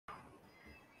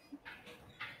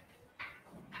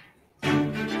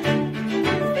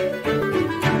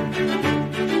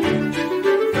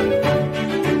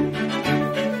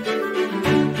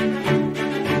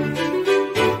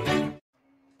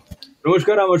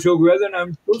Namaskar, I'm Ashok Ved, and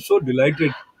I'm so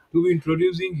delighted to be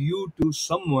introducing you to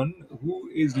someone who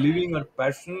is living her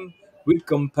passion with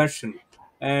compassion.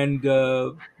 And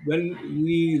when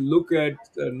we look at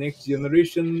the next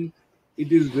generation,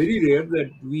 it is very rare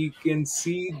that we can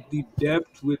see the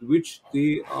depth with which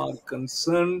they are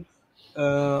concerned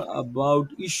about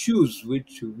issues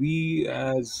which we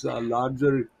as a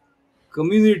larger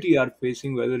community are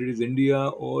facing, whether it is India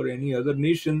or any other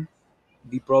nation.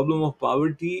 The problem of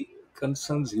poverty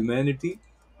concerns humanity.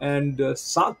 And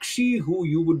Sakshi, who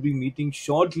you would be meeting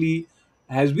shortly,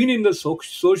 has been in the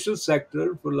social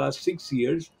sector for the last 6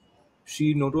 years.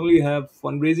 She not only have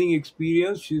fundraising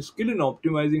experience, she's skilled in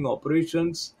optimizing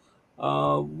operations.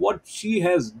 What she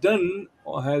has done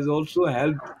has also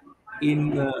helped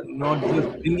in not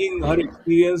just bringing her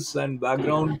experience and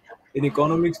background in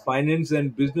economics, finance,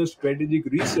 and business strategic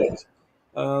research.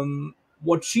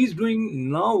 What she's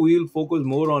doing now, we'll focus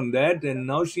more on that. And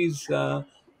now she's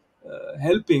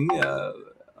helping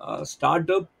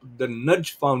start up the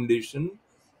Nudge Foundation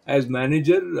as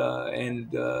manager,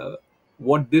 and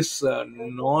what this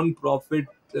non-profit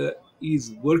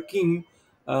is working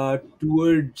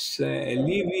towards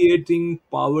alleviating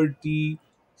poverty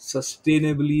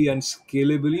sustainably and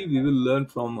scalably. We will learn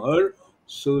from her.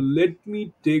 So let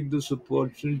me take this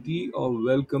opportunity of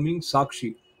welcoming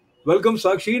Sakshi. Welcome,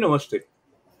 Sakshi. Namaste.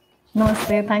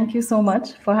 Namaste. Thank you so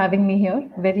much for having me here.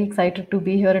 Very excited to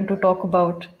be here and to talk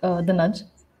about the nudge.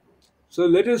 So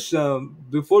let us,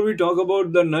 before we talk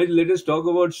about the nudge, let us talk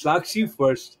about Sakshi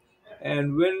first.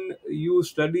 And when you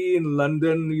study in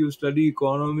London, you study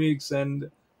economics, and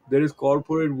there is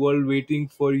corporate world waiting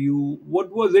for you.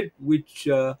 What was it which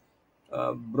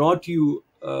brought you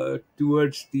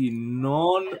towards the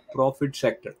non-profit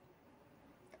sector?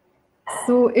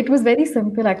 So it was very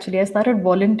simple actually. I started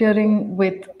volunteering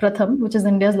with Pratham, which is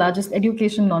India's largest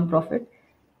education nonprofit.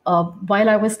 While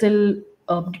I was still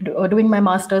doing my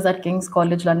master's at King's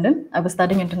College London, I was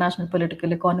studying international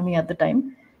political economy at the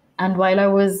time. And while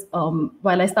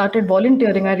I started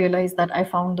volunteering, I realized that I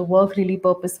found the work really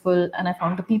purposeful, and I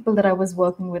found the people that I was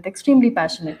working with extremely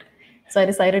passionate. So I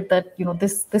decided that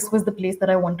this was the place that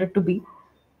I wanted to be,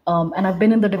 and I've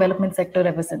been in the development sector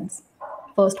ever since.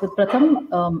 First with Pratham,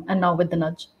 and now with the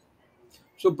Nudge.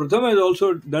 So Pratham has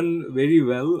also done very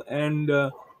well. And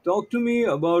talk to me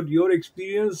about your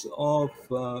experience of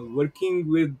working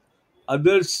with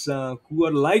others who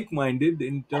are like-minded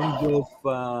in terms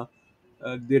of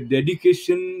their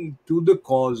dedication to the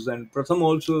cause. And Pratham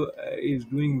also is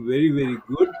doing very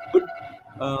good.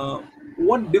 Uh,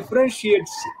 what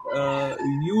differentiates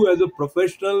you as a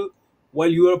professional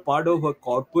while you are part of a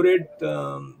corporate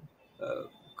uh,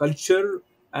 culture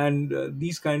and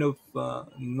these kind of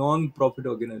non-profit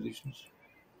organizations?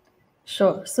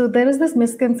 Sure. So there is this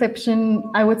misconception,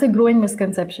 I would say growing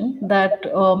misconception, that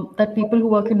people who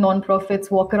work in non-profits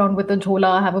walk around with a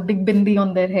jhola, have a big bindi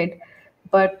on their head,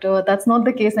 but that's not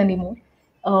the case anymore.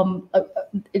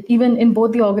 Even in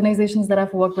both the organizations that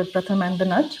I've worked with, Pratham and the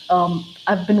Nudge,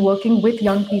 I've been working with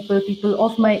young people, people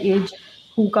of my age,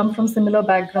 who come from similar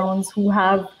backgrounds, who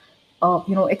have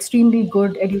extremely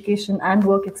good education and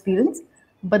work experience,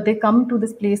 but they come to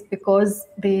this place because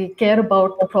they care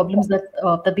about the problems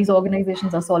that these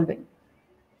organizations are solving.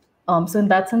 So in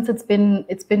that sense, it's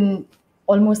been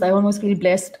almost, I almost feel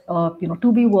blessed,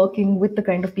 to be working with the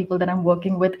kind of people that I'm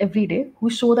working with every day, who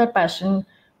show that passion,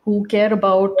 who care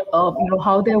about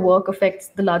how their work affects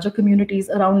the larger communities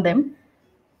around them.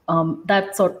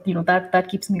 That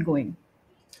keeps me going.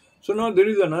 So now there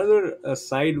is another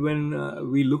side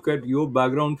when we look at your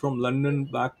background from London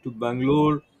back to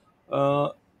Bangalore. Uh,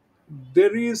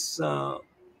 there is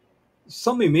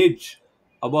some image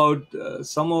about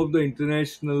some of the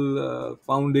international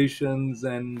foundations,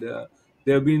 and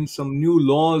there have been some new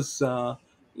laws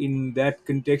in that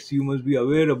context. You must be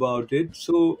aware about it.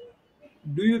 So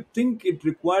do you think it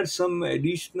requires some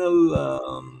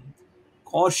additional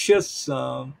cautious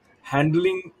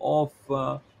handling of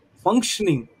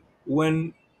functioning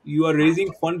when you are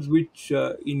raising funds which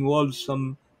involve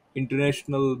some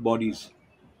international bodies?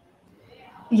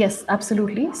 Yes,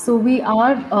 absolutely. So we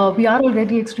are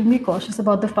already extremely cautious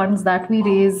about the funds that we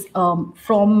raise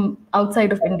from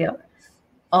outside of India,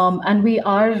 and we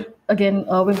are again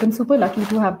we've been super lucky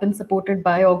to have been supported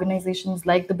by organizations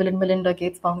like the Bill and Melinda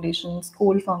Gates Foundation,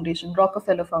 Skoll Foundation,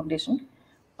 Rockefeller Foundation,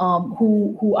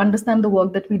 who understand the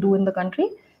work that we do in the country,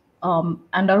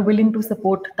 and are willing to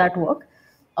support that work.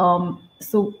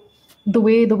 So the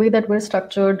way that we're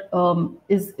structured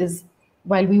is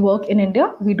while we work in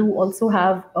India, we do also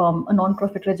have a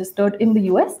non-profit registered in the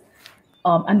US,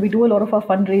 and we do a lot of our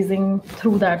fundraising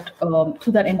through that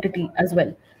entity as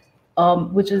well.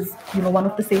 which is one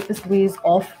of the safest ways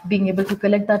of being able to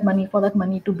collect that money, for that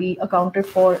money to be accounted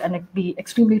for and it be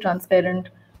extremely transparent,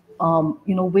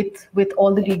 with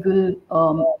all the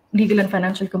legal and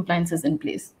financial compliances in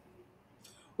place.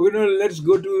 Okay, now let's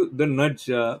go to the nudge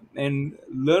and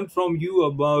learn from you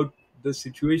about the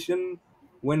situation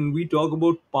when we talk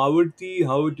about poverty,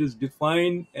 how it is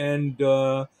defined, and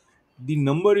the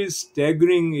number is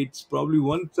staggering. It's probably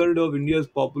one third of India's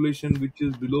population which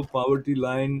is below poverty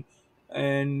line,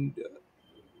 and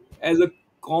as a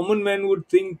common man would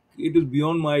think it is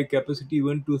beyond my capacity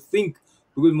even to think,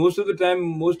 because most of the time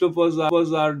most of us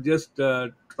are just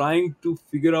trying to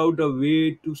figure out a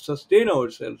way to sustain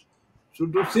ourselves. So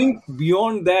to think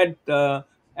beyond that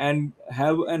and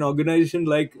have an organization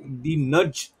like the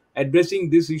nudge addressing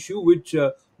this issue, which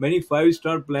many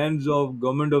five-star plans of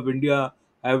government of India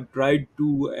have tried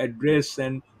to address.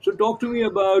 And so talk to me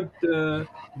about the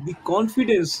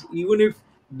confidence, even if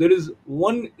there is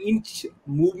 1 inch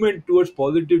movement towards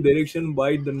positive direction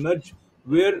by the nudge,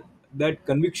 where that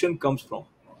conviction comes from.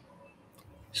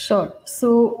 Sure.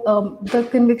 So the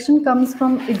conviction comes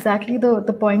from exactly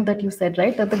the point that you said,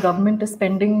 right? That the government is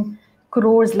spending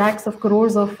crores, lakhs of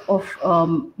crores of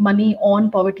money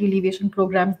on poverty alleviation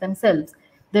programs themselves.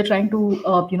 They're trying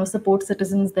to support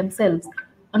citizens themselves.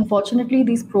 Unfortunately,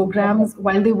 these programs,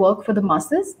 while they work for the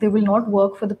masses, they will not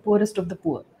work for the poorest of the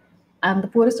poor. And the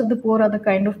poorest of the poor are the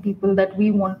kind of people that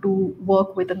we want to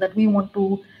work with and that we want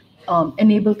to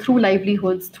enable through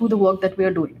livelihoods, through the work that we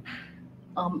are doing.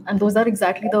 And those are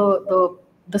exactly the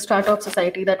strata of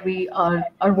society that we are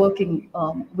working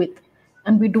with.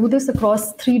 And we do this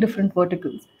across three different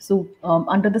verticals. So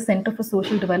under the Center for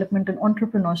Social Development and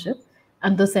Entrepreneurship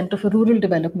and the Center for Rural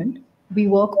Development, we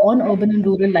work on urban and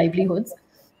rural livelihoods.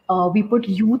 We put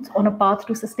youth on a path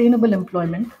to sustainable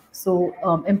employment. So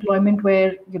employment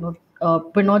where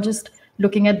we're not just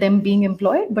looking at them being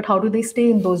employed, but how do they stay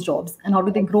in those jobs and how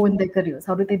do they grow in their careers?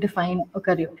 How do they define a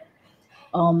career?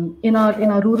 In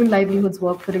our rural livelihoods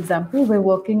work, for example, we're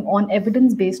working on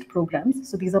evidence-based programs.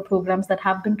 So these are programs that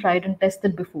have been tried and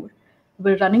tested before.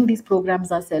 We're running these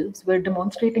programs ourselves. We're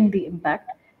demonstrating the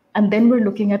impact, and then we're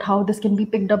looking at how this can be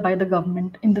picked up by the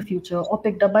government in the future or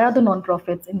picked up by other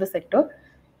nonprofits in the sector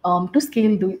to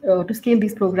scale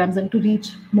these programs and to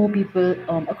reach more people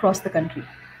across the country.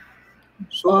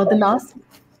 So The last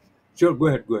sure, go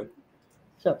ahead, go ahead.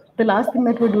 So the last thing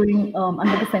that we're doing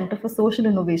under the Center for Social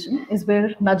Innovation is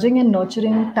we're nudging and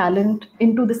nurturing talent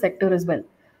into the sector as well.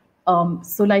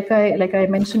 So like I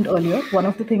mentioned earlier, one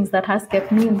of the things that has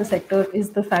kept me in the sector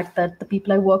is the fact that the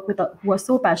people I work with who are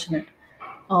so passionate.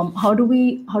 How do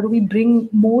we bring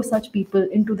more such people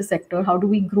into the sector? How do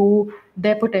we grow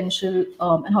their potential,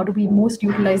 and how do we most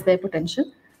utilize their potential?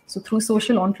 So through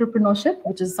social entrepreneurship,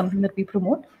 which is something that we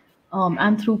promote,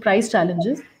 and through price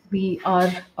challenges, we are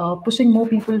pushing more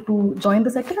people to join the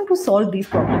sector and to solve these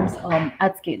problems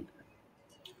at scale.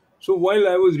 So while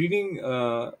I was reading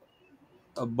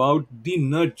about the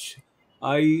nudge,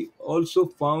 I also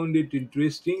found it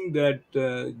interesting that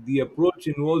the approach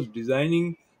involves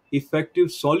designing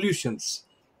effective solutions,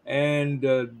 and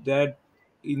that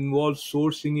involves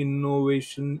sourcing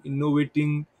innovation,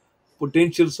 innovating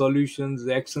potential solutions,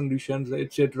 action solutions,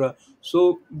 etc.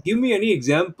 So, give me any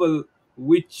example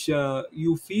which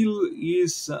you feel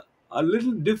is a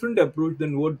little different approach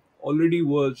than what already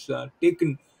was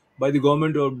taken by the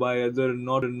government or by other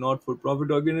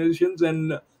not-for-profit organizations,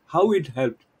 and how it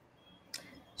helped.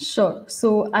 Sure.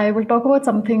 So I will talk about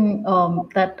something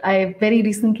that I very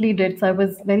recently did. So I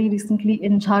was very recently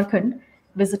in Jharkhand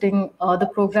visiting the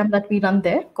program that we run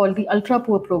there called the Ultra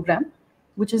Poor Program,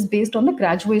 which is based on the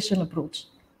graduation approach.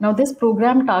 Now, this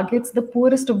program targets the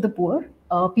poorest of the poor,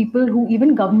 people who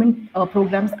even government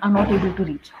programs are not able to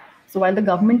reach. So while the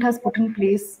government has put in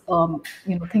place,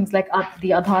 things like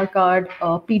the Aadhaar card,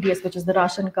 PDS, which is the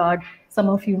ration card, some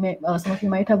of you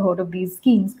might have heard of these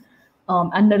schemes,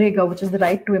 and Narega, which is the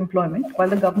right to employment. While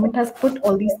the government has put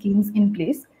all these schemes in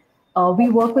place, we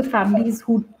work with families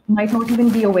who might not even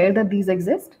be aware that these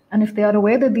exist. And if they are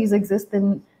aware that these exist,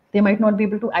 then they might not be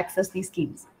able to access these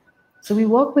schemes. So we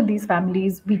work with these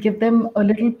families, we give them a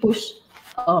little push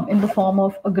in the form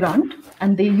of a grant,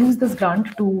 and they use this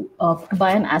grant to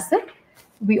buy an asset.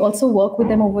 We also work with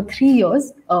them over 3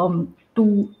 years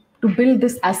to build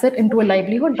this asset into a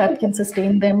livelihood that can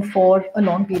sustain them for a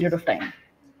long period of time.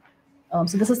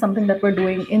 So this is something that we're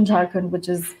doing in Jharkhand, which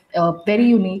is very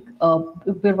unique.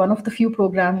 We're one of the few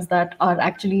programs that are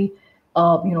actually,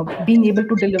 being able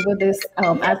to deliver this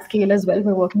at scale as well.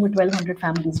 We're working with 1,200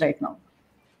 families right now.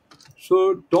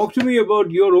 So, talk to me about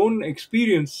your own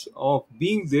experience of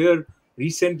being there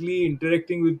recently,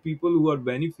 interacting with people who are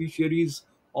beneficiaries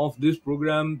of this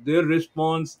program, their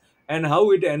response, and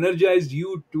how it energized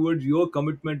you towards your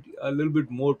commitment a little bit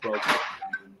more, probably.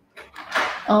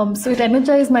 So it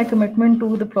energized my commitment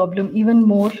to the problem even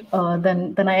more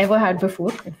than I ever had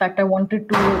before. In fact, I wanted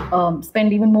to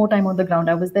spend even more time on the ground.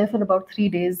 I was there for about 3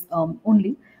 days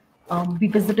only. We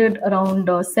visited around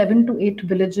 7 to 8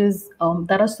 villages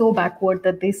that are so backward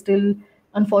that they still,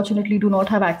 unfortunately, do not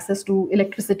have access to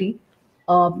electricity,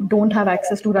 don't have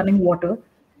access to running water.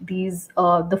 These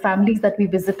the families that we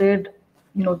visited,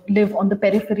 live on the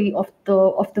periphery of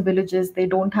the villages. They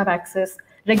don't have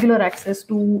regular access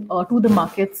to the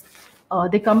markets.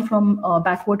 They come from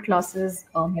backward classes,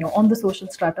 on the social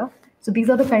strata. So these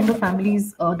are the kind of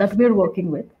families that we're working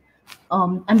with.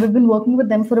 And we've been working with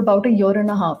them for about a year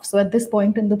and a half. So at this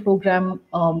point in the program,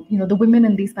 the women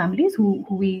in these families who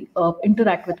we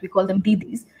interact with, we call them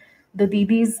Didis. The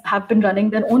Didis have been running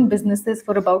their own businesses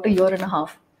for about a year and a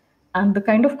half. And the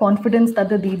kind of confidence that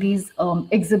the Didis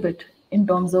exhibit in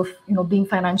terms of being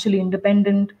financially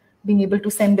independent, being able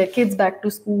to send their kids back to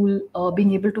school,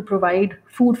 being able to provide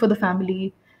food for the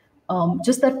family,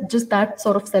 just that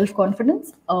sort of self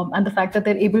confidence, and the fact that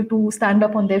they're able to stand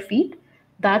up on their feet,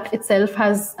 that itself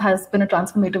has been a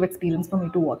transformative experience for me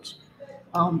to watch.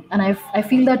 And I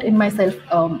feel that in myself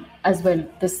as well.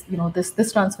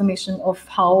 This transformation of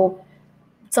how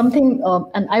something,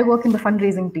 and I work in the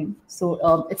fundraising team,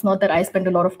 so it's not that I spend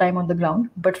a lot of time on the ground,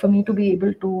 but for me to be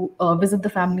able to visit the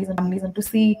families and to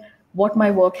see what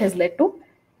my work has led to,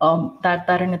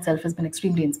 that in itself has been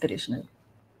extremely inspirational.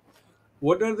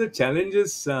 What are the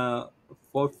challenges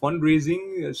for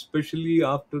fundraising, especially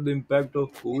after the impact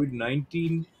of COVID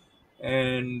 19?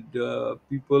 And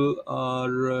people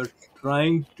are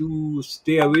trying to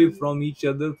stay away from each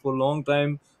other for a long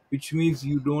time, which means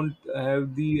you don't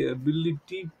have the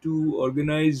ability to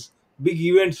organize big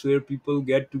events where people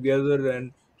get together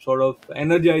and sort of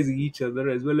energize each other,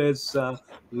 as well as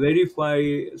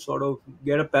verify, sort of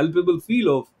get a palpable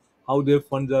feel of how their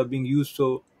funds are being used.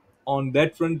 So on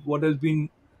that front, what has been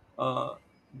uh,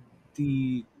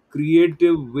 the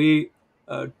creative way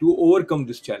to overcome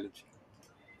this challenge?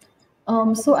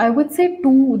 So I would say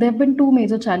there have been two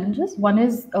major challenges. One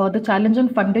is the challenge in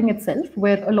funding itself,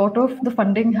 where a lot of the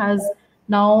funding has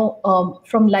now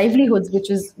from livelihoods, which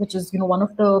is one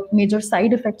of the major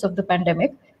side effects of the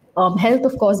pandemic. Health,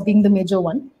 of course, being the major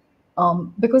one,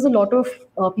 because a lot of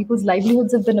people's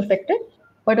livelihoods have been affected,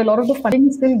 but a lot of the funding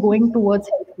is still going towards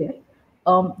healthcare.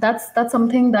 That's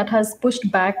something that has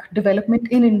pushed back development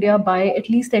in India by at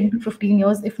least 10 to 15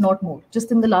 years, if not more.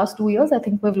 Just in the last 2 years, I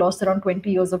think we've lost around 20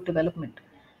 years of development.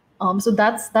 So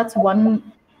that's one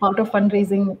part of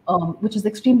fundraising, which is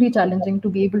extremely challenging to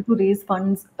be able to raise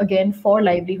funds again for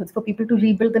livelihoods, for people to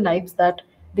rebuild the lives that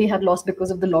they have lost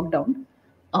because of the lockdown.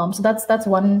 So that's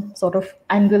one sort of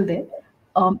angle there.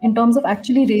 In terms of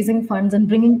actually raising funds and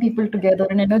bringing people together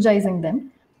and energizing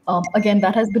them, again,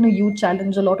 that has been a huge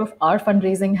challenge. A lot of our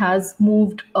fundraising has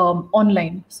moved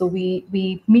online. So we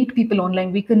meet people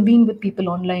online, we convene with people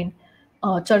online.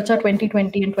 Charcha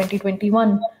 2020 and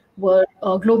 2021 were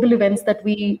global events that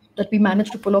we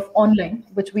managed to pull off online,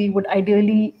 which we would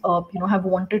ideally have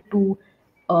wanted to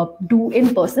do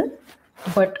in person,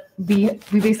 but we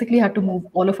basically had to move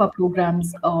all of our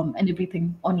programs and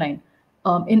everything online.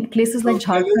 In places like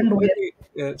So Jharkhand,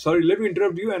 where sorry, let me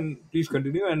interrupt you and please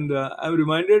continue. And I'm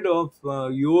reminded of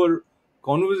your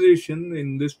conversation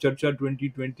in this Chacha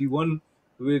 2021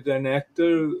 with an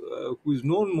actor who is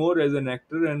known more as an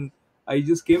actor. And I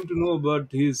just came to know about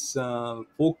his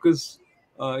focus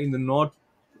in the North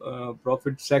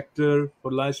profit sector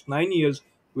for last 9 years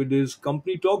with his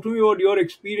company. Talk to me about your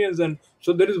experience. And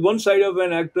so there is one side of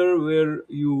an actor where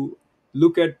you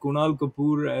look at Kunal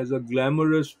Kapoor as a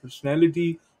glamorous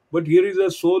personality, but here is a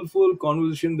soulful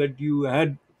conversation that you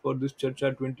had for this Chacha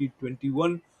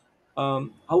 2021.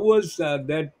 How was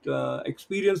that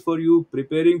experience for you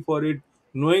preparing for it,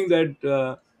 knowing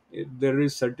that there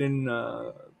is certain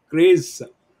craze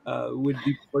with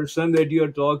the person that you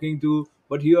are talking to,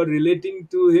 but you are relating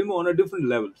to him on a different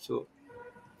level? So,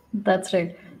 That's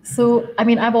right. So, I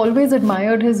mean, I've always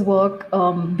admired his work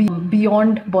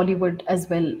beyond Bollywood as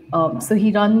well. So,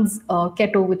 he runs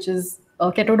Keto, which is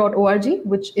keto.org,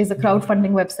 which is a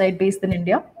crowdfunding website based in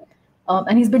India.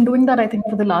 And he's been doing that, I think,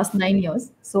 for the last 9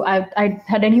 years. So, I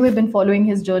had anyway been following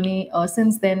his journey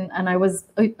since then, and I was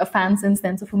a fan since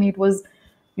then. So, for me, it was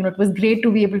great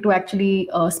to be able to actually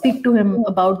speak to him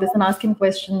about this and ask him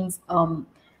questions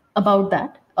about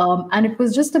that. And it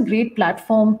was just a great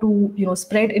platform to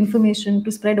spread information,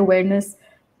 to spread awareness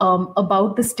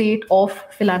about the state of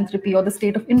philanthropy or the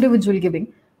state of individual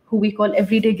giving, who we call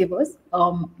everyday givers.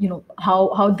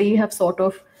 How they have sort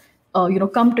of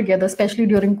come together, especially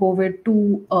during COVID,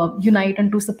 to unite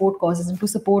and to support causes and to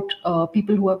support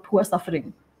people who are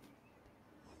suffering.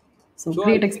 So So I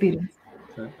great think experience.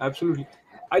 absolutely,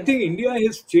 I think India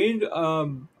has changed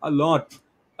a lot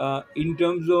in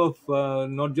terms of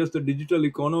not just the digital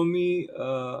economy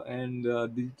and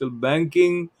digital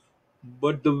banking,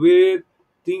 but the way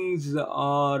things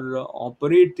are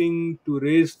operating to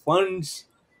raise funds,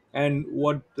 and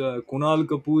what Kunal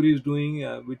Kapoor is doing,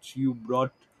 which you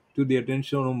brought to the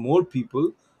attention of more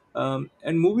people,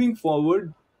 and moving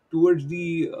forward towards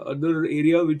the other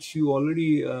area which you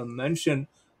already mentioned,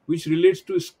 which relates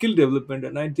to skill development.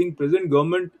 And I think present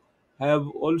government have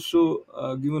also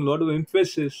given a lot of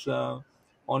emphasis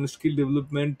on skill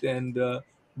development, and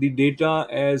the data,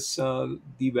 as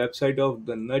the website of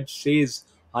the nudge says,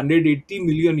 180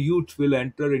 million youth will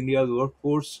enter India's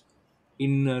workforce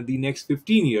in the next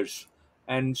 15 years.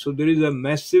 And so there is a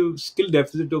massive skill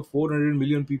deficit of 400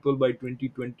 million people by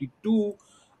 2022.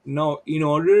 Now, in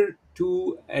order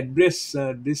to address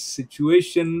this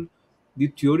situation, the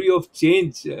theory of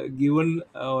change given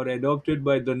or adopted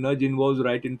by the nudge involves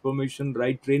right information,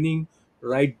 right training,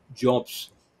 right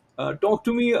jobs. Talk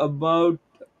to me about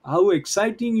how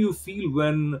exciting you feel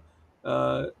when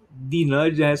uh, the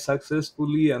nudge has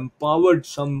successfully empowered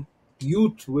some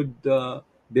youth with the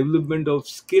development of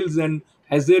skills, and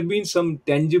has there been some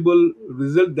tangible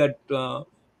result that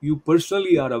you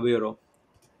personally are aware of?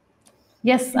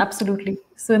 Yes, absolutely.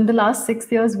 So in the last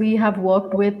 6 years, we have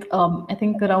worked with, I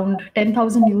think, around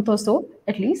 10,000 youth or so,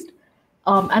 at least.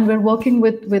 And we're working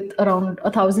with around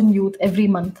 1,000 youth every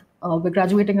month. We're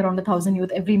graduating around 1,000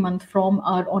 youth every month from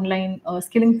our online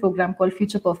skilling program called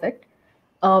Future Perfect.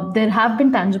 There have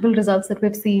been tangible results that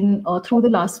we've seen through the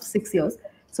last 6 years.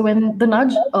 So when the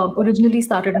nudge originally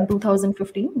started in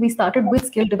 2015, we started with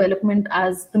skill development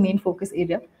as the main focus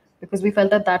area, because we felt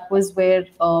that that was where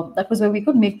we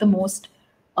could make the most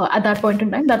at that point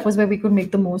in time. That was where we could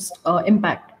make the most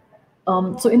impact.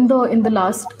 So in the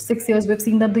last 6 years, we've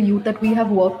seen that the youth that we have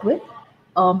worked with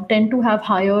tend to have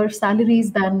higher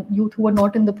salaries than youth who are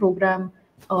not in the program.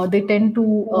 They tend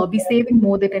to be saving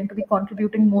more. They tend to be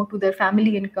contributing more to their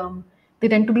family income. They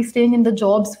tend to be staying in the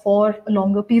jobs for a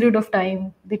longer period of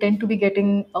time. They tend to be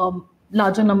getting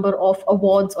larger number of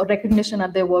awards or recognition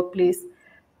at their workplace,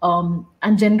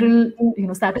 and general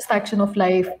satisfaction of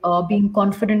life, being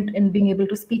confident in being able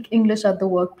to speak English at the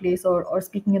workplace, or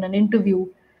speaking in an interview.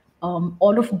 On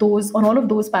all of those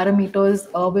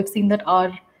parameters, we've seen that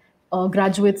our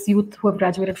graduates, youth who have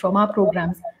graduated from our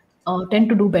programs, tend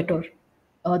to do better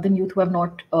than youth who have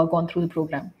not gone through the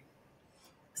program.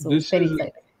 So This very is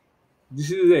exciting. this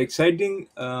is an exciting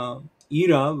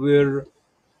era where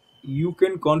you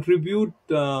can contribute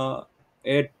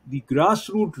at the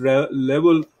grassroots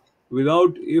level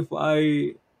without, if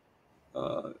I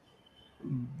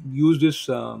use this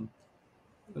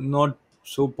not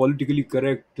so politically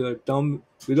correct term,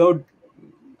 without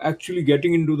actually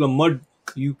getting into the mud,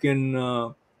 you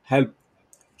can help.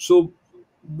 So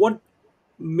what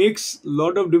makes a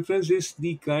lot of difference is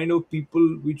the kind of people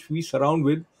which we surround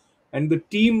with, and the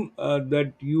team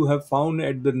that you have found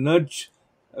at the nudge.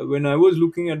 When I was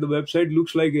looking at the website,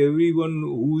 looks like everyone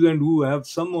who's and who have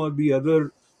some or the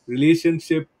other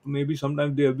relationship, maybe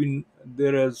sometimes they have been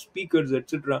there as speakers,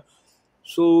 etc.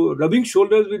 So rubbing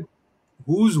shoulders with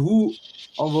who's who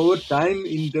of our time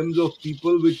in terms of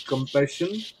people with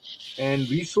compassion and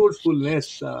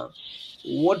resourcefulness.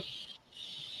 What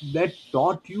that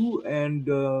taught you, and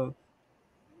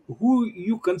who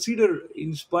you consider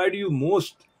inspired you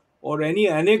most, or any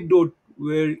anecdote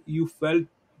where you felt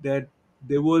that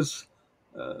there was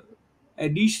uh,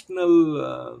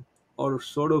 additional or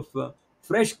sort of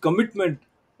fresh commitment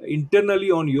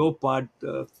internally on your part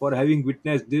for having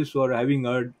witnessed this or having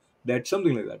heard that,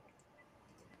 something like that.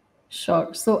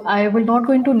 Sure. So I will not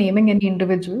go into naming any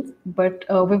individuals, but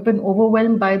we've been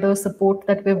overwhelmed by the support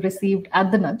that we've received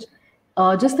at the Nudge,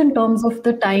 just in terms of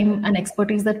the time and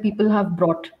expertise that people have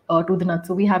brought to the Nudge.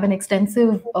 So we have an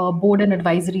extensive board and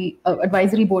advisory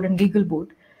board and legal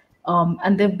board,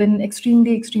 and they've been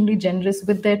extremely, extremely generous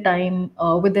with their time,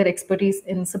 with their expertise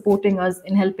in supporting us,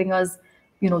 in helping us,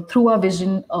 through our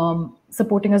vision,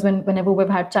 supporting us whenever we've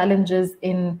had challenges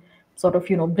in sort of,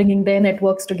 bringing their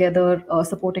networks together,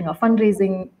 supporting our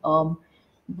fundraising,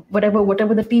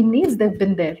 whatever the team needs, they've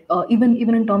been there. Even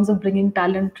in terms of bringing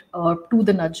talent to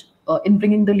the Nudge, in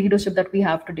bringing the leadership that we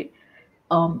have today.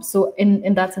 So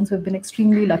in that sense, we've been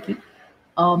extremely lucky.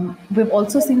 We've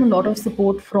also seen a lot of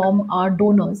support from our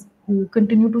donors who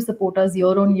continue to support us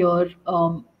year on year,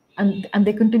 and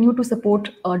they continue to support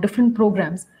different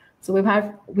programs. So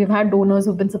we've had donors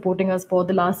who've been supporting us for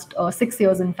the last 6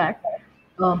 years, in fact.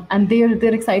 and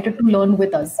they're excited to learn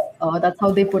with us. That's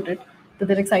how they put it. That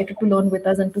they're excited to learn with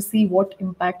us and to see what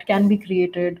impact can be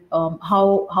created,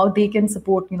 how they can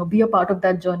support, be a part of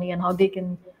that journey, and how they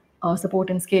can support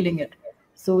in scaling it.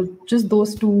 So just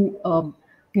those two,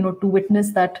 to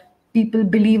witness that people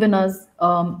believe in us,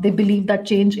 they believe that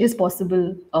change is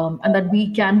possible, and that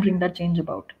we can bring that change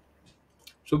about.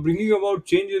 So bringing about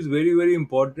change is very, very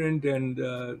important, and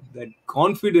that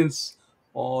confidence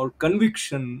or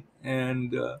conviction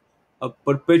and a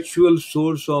perpetual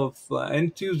source of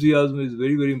enthusiasm is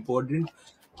very, very important.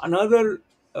 Another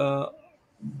uh,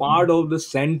 part of the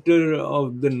center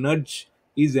of the nudge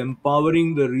is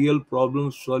empowering the real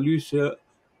problem solution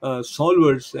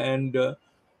solvers, and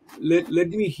let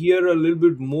me hear a little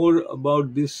bit more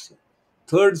about this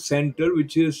third center,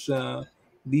 which is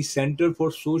the Center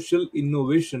for Social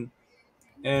Innovation.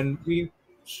 And we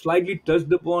slightly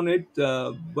touched upon it,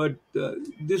 but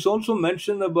this also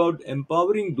mentioned about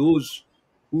empowering those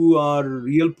who are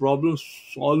real problem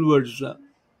solvers.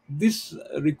 This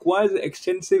requires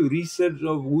extensive research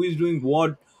of who is doing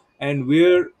what and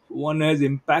where one has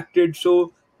impacted.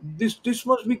 So this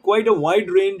must be quite a wide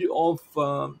range of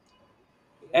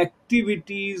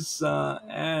activities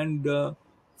and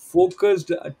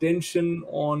focused attention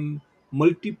on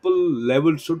multiple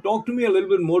levels. So, talk to me a little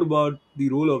bit more about the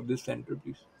role of this center,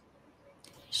 please.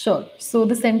 Sure. So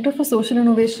the Center for Social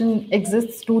Innovation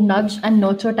exists to nudge and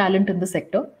nurture talent in the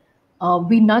sector.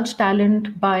 We nudge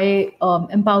talent by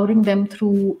empowering them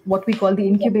through what we call the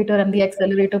incubator and the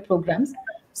accelerator programs.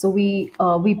 So we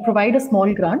provide a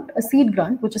small grant, a seed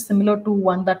grant, which is similar to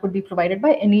one that would be provided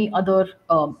by any other,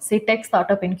 say, tech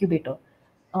startup incubator.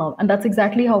 And that's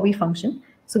exactly how we function.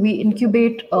 So we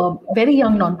incubate very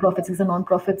young nonprofits. These are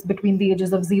nonprofits between the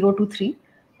ages of 0 to 3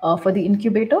 for the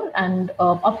incubator, and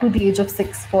up to the age of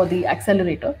 6 for the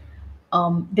accelerator.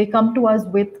 They come to us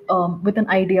with an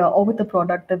idea or with a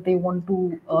product that they want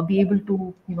to be able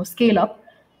to scale up,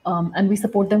 and we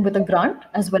support them with a grant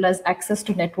as well as access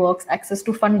to networks, access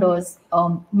to funders,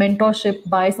 mentorship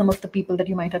by some of the people that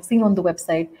you might have seen on the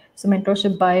website. So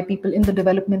mentorship by people in the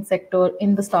development sector,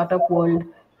 in the startup world,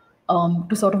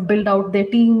 to sort of build out their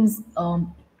teams,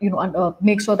 and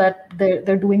make sure that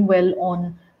they're doing well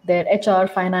on their HR,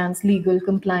 finance, legal,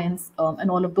 compliance,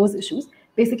 and all of those issues.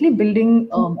 Basically, building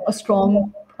a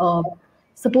strong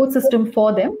support system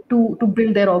for them to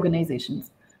build their organizations.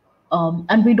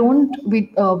 And we don't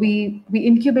we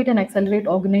incubate and accelerate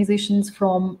organizations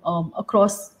from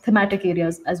across thematic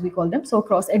areas, as we call them, so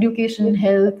across education,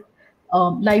 health,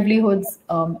 livelihoods.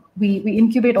 We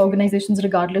incubate organizations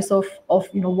regardless of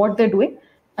what they're doing,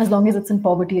 as long as it's in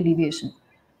poverty alleviation.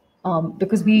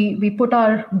 Because we put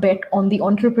our bet on the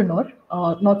entrepreneur,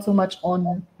 not so much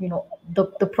on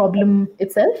the problem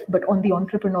itself, but on the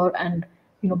entrepreneur and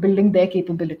building their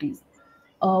capabilities.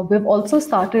 We've also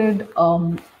started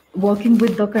working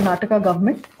with the Karnataka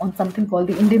government on something called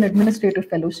the Indian Administrative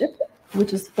Fellowship,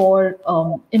 which is for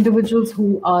individuals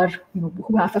who are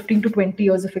who have 15 to 20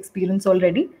 years of experience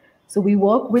already. So we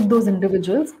work with those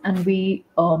individuals, and we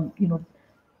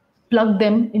plug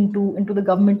them into the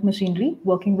government machinery,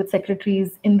 working with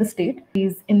secretaries in the state,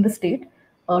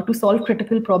 to solve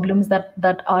critical problems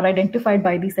that are identified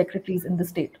by these secretaries in the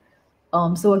state.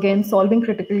 So again, solving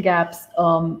critical gaps,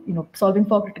 solving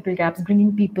for critical gaps,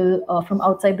 bringing people from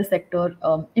outside the sector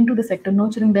into the sector,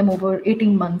 nurturing them over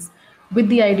 18 months, with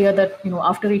the idea that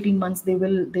after 18 months they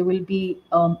will be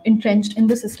entrenched in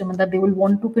the system, and that they will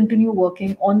want to continue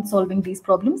working on solving these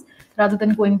problems, rather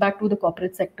than going back to the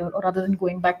corporate sector, or rather than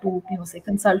going back to say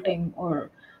consulting, or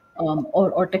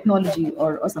technology,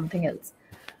 or something else.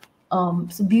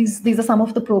 So these are some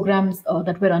of the programs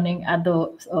that we're running at the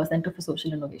Center for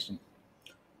Social Innovation.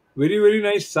 Very, very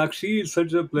nice, Sakshi. It's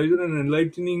such a pleasure and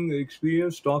enlightening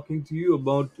experience talking to you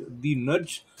about the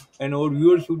nudge, and our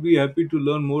viewers would be happy to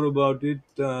learn more about it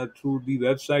through the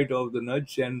website of the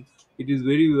nudge. And it is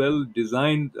very well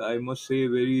designed, I must say,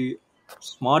 very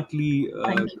smartly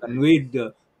Thank you. conveyed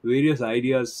various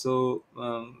ideas. So,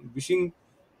 wishing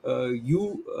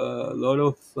you a lot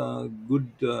of good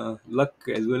luck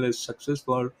as well as success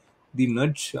for the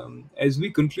nudge. As we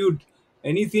conclude,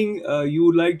 anything you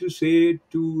would like to say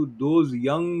to those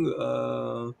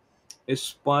young,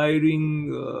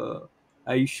 aspiring,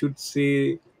 I should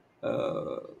say,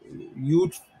 uh,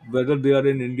 youth, whether they are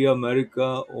in India,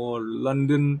 America, or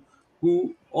London,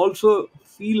 who also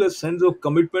feel a sense of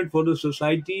commitment for the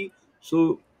society?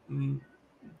 So, mm,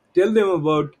 tell them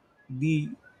about the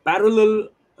parallel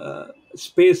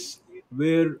space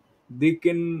where they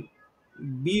can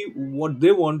be what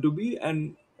they want to be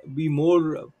and be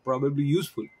more probably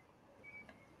useful.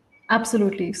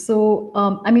 Absolutely. So,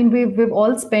 I mean, we've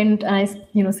all spent,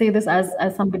 and say this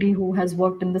as somebody who has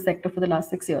worked in the sector for the last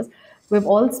 6 years. We've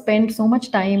all spent so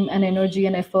much time and energy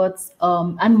and efforts,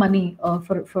 and money,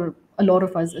 for a lot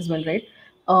of us as well, right?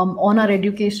 On our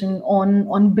education,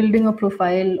 on building a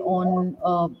profile,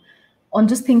 on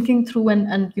just thinking through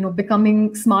and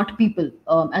becoming smart people,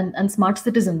 and smart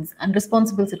citizens and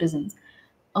responsible citizens.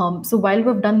 So while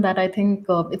we've done that, I think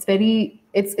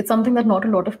it's something that not a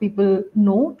lot of people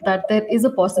know, that there is a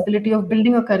possibility of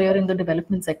building a career in the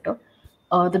development sector.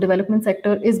 The development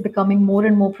sector is becoming more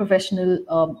and more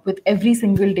professional, with every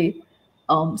single day.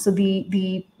 So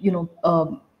the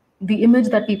image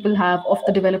that people have of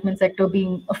the development sector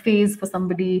being a phase for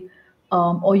somebody,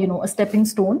 or a stepping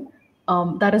stone,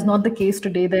 that is not the case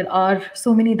today. There are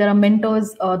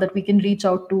mentors that we can reach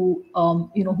out to,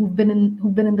 who've been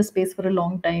in the space for a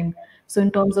long time. So in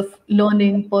terms of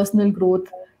learning, personal growth,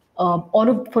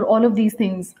 for all of these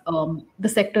things, the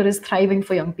sector is thriving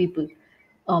for young people.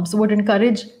 So would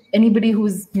encourage anybody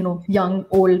who's young,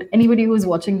 old, anybody who's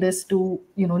watching this to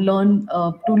learn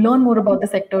more about the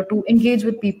sector, to engage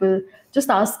with people. Just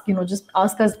ask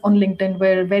us on LinkedIn.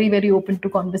 We're very, very open to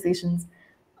conversations.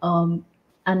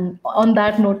 And on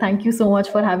that note, thank you so much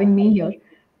for having me here.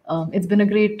 It's been a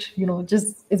great,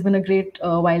 just it's been a great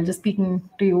while just speaking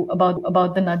to you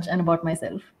about the nudge and about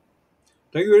myself.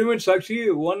 Thank you very much,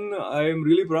 Sakshi. One, I am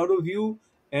really proud of you,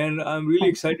 and I'm really Thank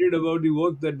you. excited about the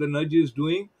work that the Nudge is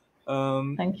doing.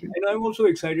 Thank you. And I'm also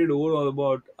excited overall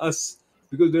about us,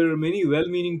 because there are many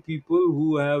well-meaning people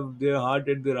who have their heart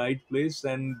at the right place,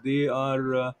 and they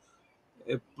are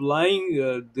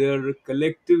applying their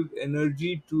collective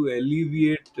energy to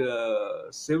alleviate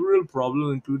several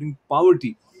problems, including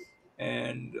poverty.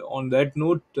 And on that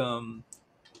note,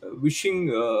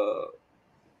 wishing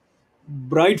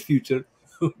bright future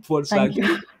for Thank you.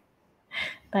 Sakshi.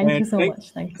 Thank And you so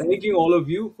much. Thank you so much. thanking all of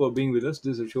you for being with us.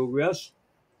 This is Ashok Vyas.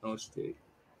 Namaste.